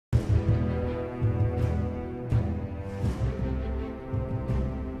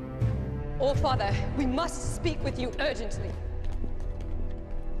All-Father, we must speak with you urgently.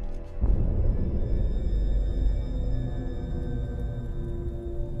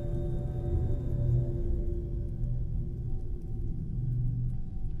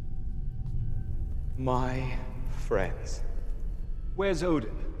 My friends. Where's Odin?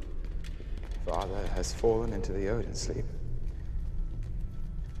 Father has fallen into the Odin sleep.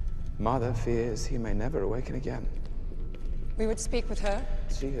 Mother fears he may never awaken again. We would speak with her.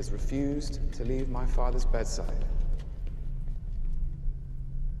 She has refused to leave my father's bedside.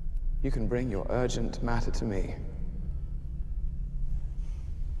 You can bring your urgent matter to me.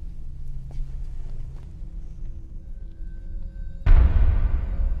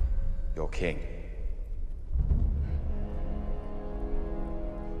 Your king.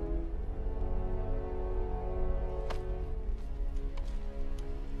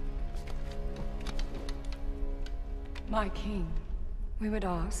 My king, we would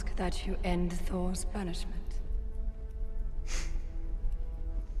ask that you end Thor's punishment.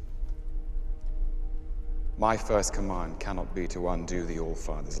 My first command cannot be to undo the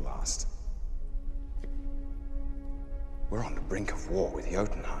All-Father's last. We're on the brink of war with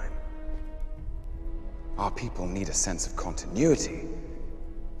Jotunheim. Our people need a sense of continuity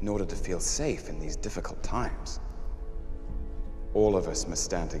in order to feel safe in these difficult times. All of us must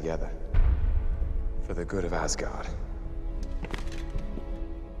stand together for the good of Asgard.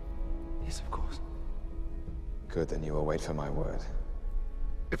 Yes, of course. Good, then you will wait for my word.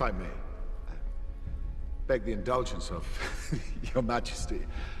 If I may, beg the indulgence of Your Majesty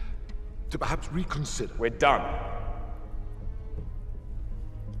to perhaps reconsider. We're done.